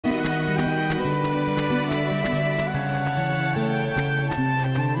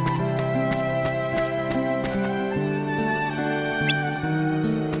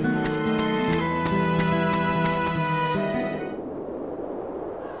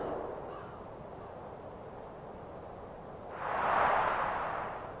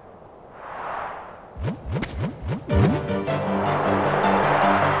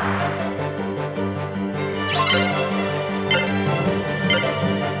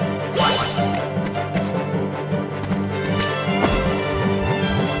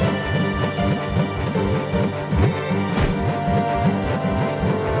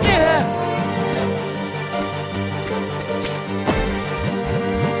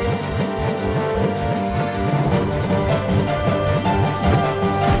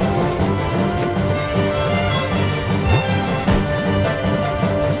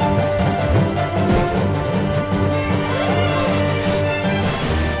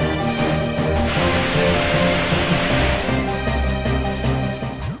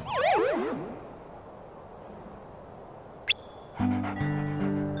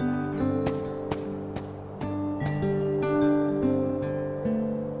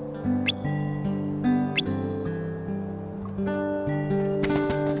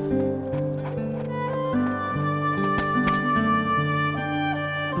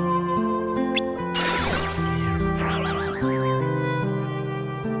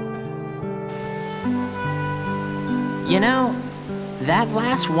You know, that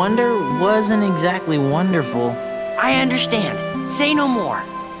last wonder wasn't exactly wonderful. I understand. Say no more.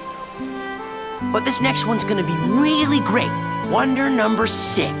 But this next one's gonna be really great. Wonder number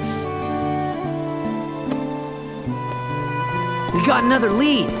 6. We got another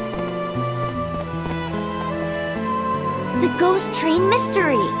lead. The ghost train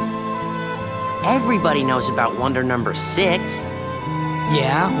mystery. Everybody knows about wonder number 6.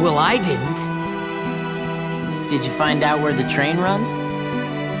 Yeah, well, I didn't. Did you find out where the train runs?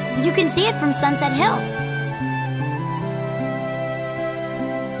 You can see it from Sunset Hill.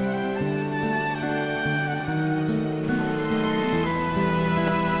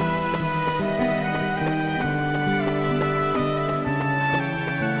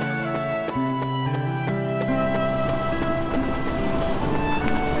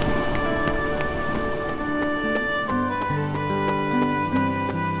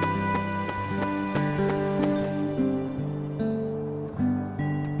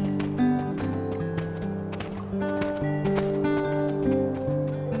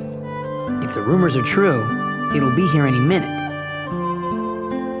 If the rumors are true, it'll be here any minute.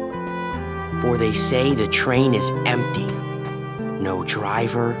 For they say the train is empty. No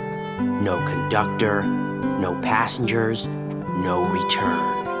driver, no conductor, no passengers, no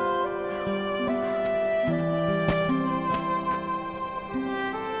return.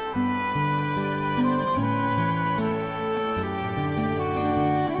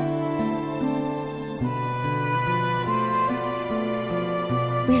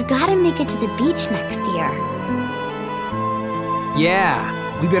 We've got to make it to the beach next year.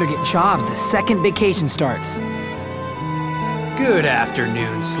 Yeah, we better get jobs the second vacation starts. Good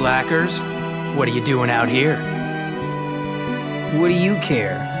afternoon, slackers. What are you doing out here? What do you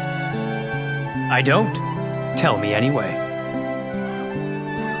care? I don't. Tell me anyway.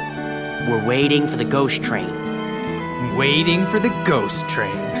 We're waiting for the ghost train. Waiting for the ghost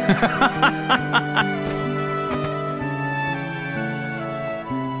train.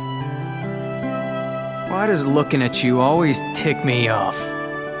 Why does looking at you always tick me off?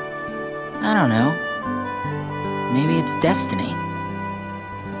 I don't know. Maybe it's destiny.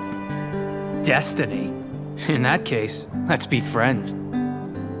 Destiny? In that case, let's be friends.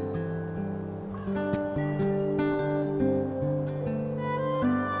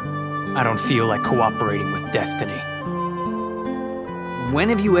 I don't feel like cooperating with destiny. When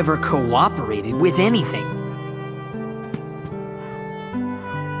have you ever cooperated with anything?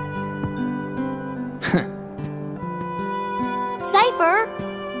 Cypher!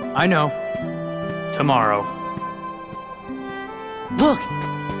 I know. Tomorrow. Look!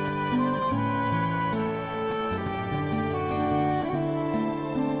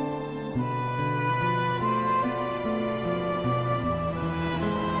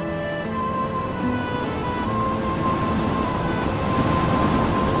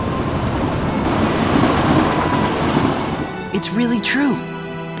 It's really true.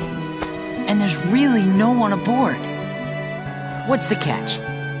 And there's really no one aboard. What's the catch?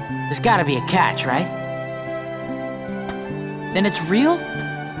 There's gotta be a catch, right? Then it's real?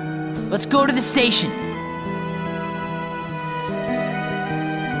 Let's go to the station.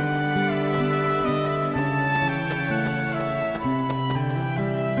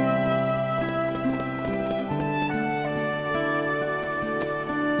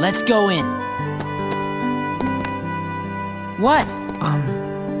 Let's go in. What?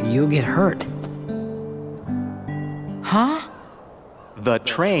 You'll get hurt. Huh? The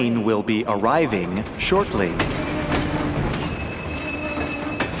train will be arriving shortly.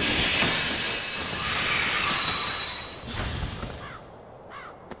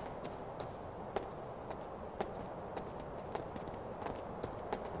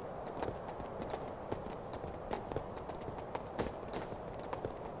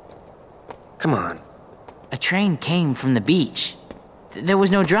 Come on. A train came from the beach. There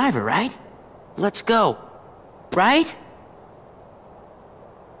was no driver, right? Let's go. Right?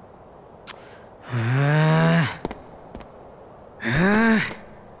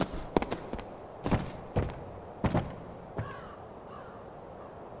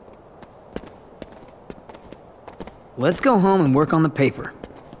 Let's go home and work on the paper.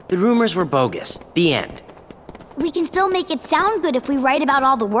 The rumors were bogus. The end. We can still make it sound good if we write about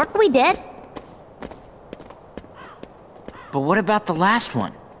all the work we did. But what about the last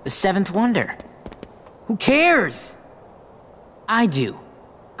one? The seventh wonder? Who cares? I do.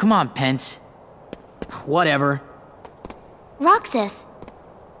 Come on, Pence. Whatever. Roxas,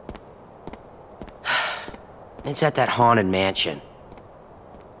 It's at that haunted mansion.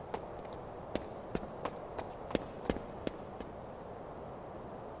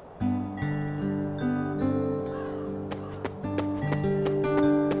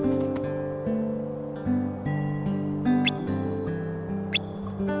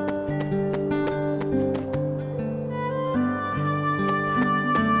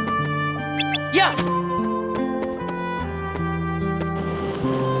 Yeah!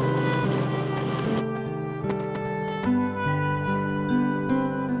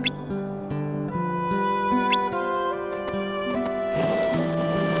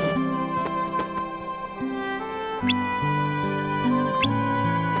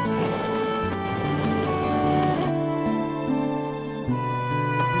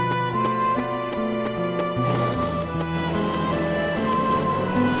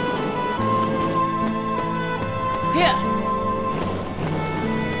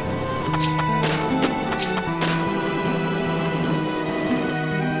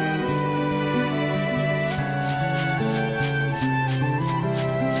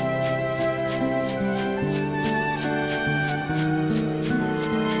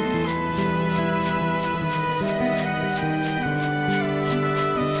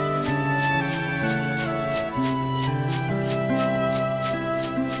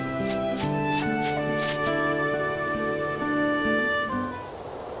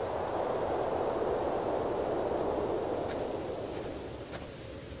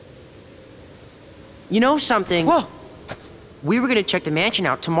 You know something? Whoa! We were gonna check the mansion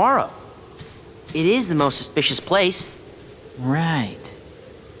out tomorrow. It is the most suspicious place. Right.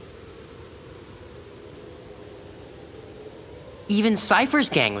 Even Cypher's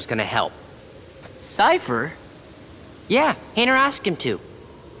gang was gonna help. Cypher? Yeah, Hayner asked him to.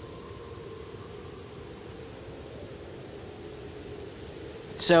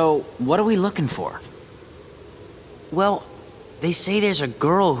 So, what are we looking for? Well, they say there's a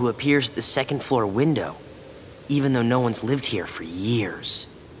girl who appears at the second floor window, even though no one's lived here for years.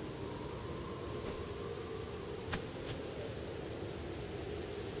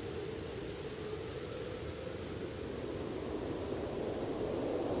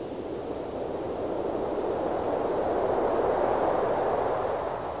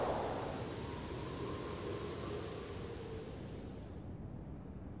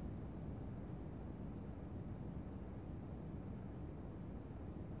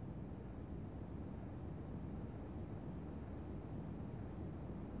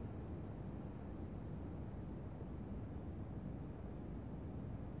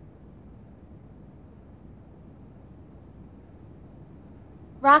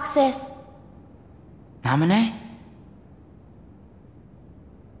 Roxas, Namine?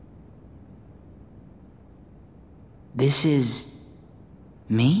 This is...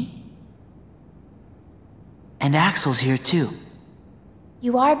 me? And Axel's here too.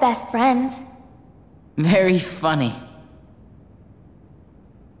 you are best friends. Very funny.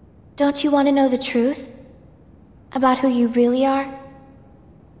 Don't you want to know the truth? About who you really are?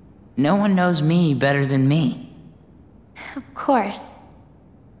 No one knows me better than me. Of course.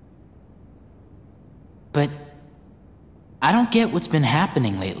 But I don't get what's been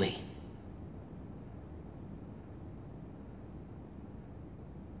happening lately.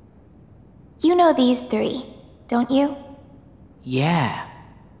 You know these three, don't you? Yeah.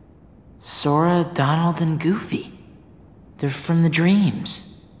 Sora, Donald, and Goofy. They're from the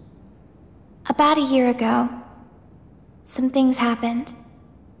dreams. About a year ago, some things happened.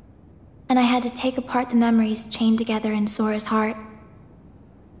 And I had to take apart the memories chained together in Sora's heart.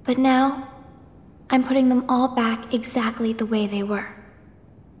 But now, I'm putting them all back exactly the way they were.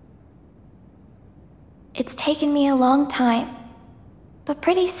 It's taken me a long time, but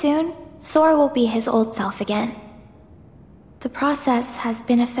pretty soon, Sora will be his old self again. The process has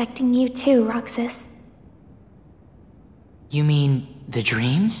been affecting you too, Roxas. You mean the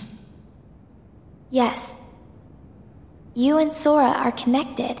dreams? Yes. You and Sora are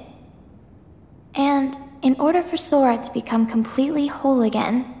connected. And in order for Sora to become completely whole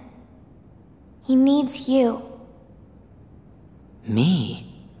again, he needs you. Me?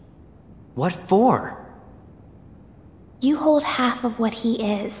 What for? You hold half of what he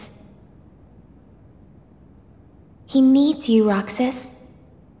is. He needs you, Roxas.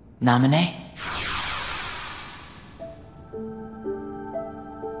 Namine?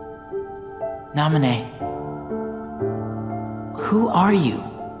 Namine. Who are you?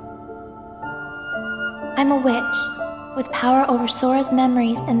 I'm a witch, with power over Sora's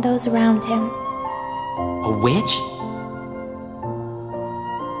memories and those around him. A witch?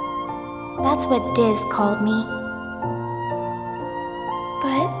 That's what Diz called me.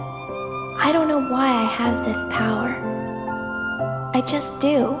 But I don't know why I have this power. I just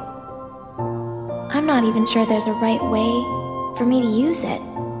do. I'm not even sure there's a right way for me to use it.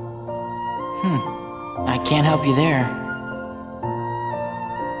 I can't help you there.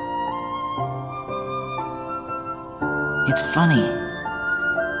 It's funny.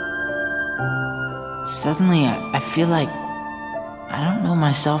 Suddenly, I feel like I don't know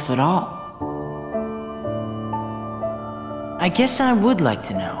myself at all. I guess I would like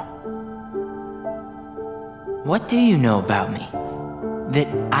to know. What do you know about me that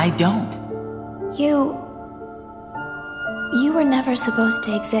I don't? You were never supposed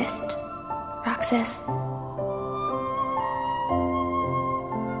to exist, Roxas.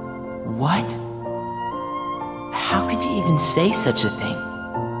 What? How could you even say such a thing?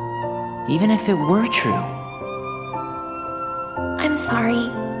 Even if it were true. I'm sorry.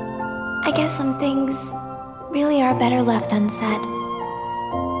 I guess some things really are better left unsaid.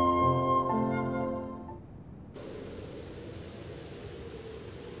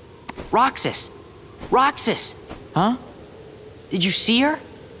 Roxas! Roxas! Huh? Did you see her?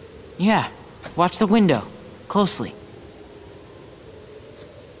 Yeah. Watch the window. Closely.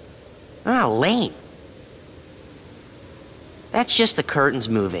 Ah, lame. That's just the curtains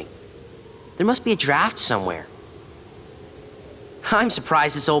moving. There must be a draft somewhere. I'm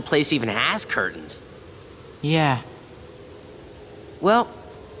surprised this old place even has curtains. Yeah. Well,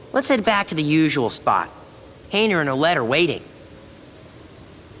 let's head back to the usual spot. Hayner and Olette are waiting.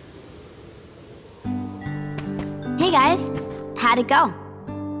 Hey guys, how'd it go?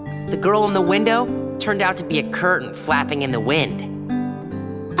 The girl in the window turned out to be a curtain flapping in the wind.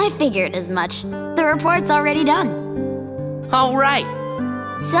 I figured as much. The report's already done. All right.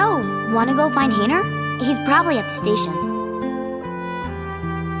 So, wanna go find Hayner? He's probably at the station.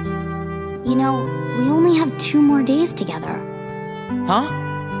 You know, we only have 2 more days together. Huh?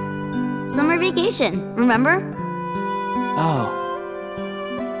 Summer vacation, remember? Oh.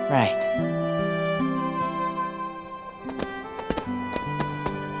 Right.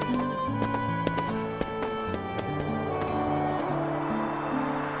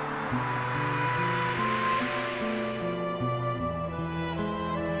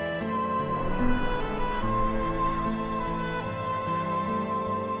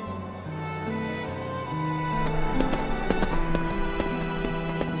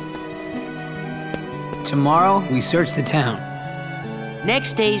 Tomorrow, we search the town.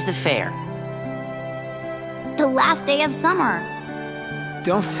 Next day's the fair. The last day of summer.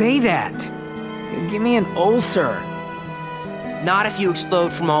 Don't say that. You'll give me an ulcer. Not if you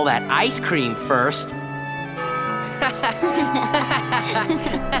explode from all that ice cream first.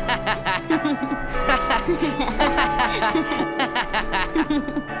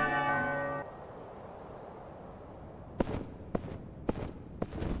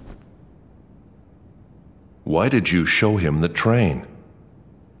 Why did you show him the train?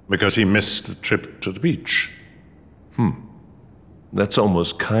 Because he missed the trip to the beach. That's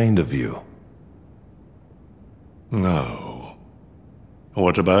almost kind of you. Now,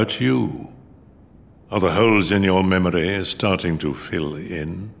 what about you? Are the holes in your memory starting to fill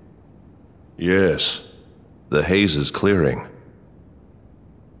in? Yes, the haze is clearing.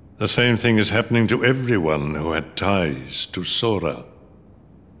 The same thing is happening to everyone who had ties to Sora.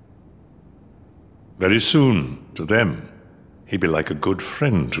 Very soon, to them, he'd be like a good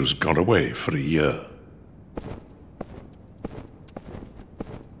friend who's gone away for a year.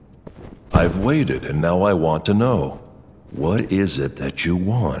 I've waited, and now I want to know. What is it that you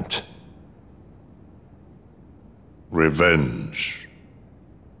want? Revenge.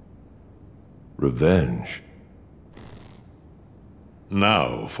 Revenge?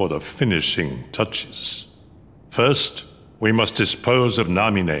 Now for the finishing touches. First, we must dispose of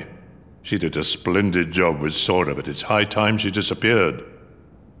Namine. She did a splendid job with Sora, but it's high time she disappeared.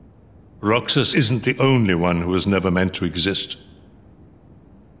 Roxas isn't the only one who was never meant to exist.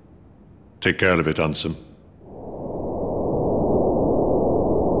 Take care of it, Ansem.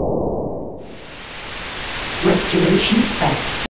 Restoration effect.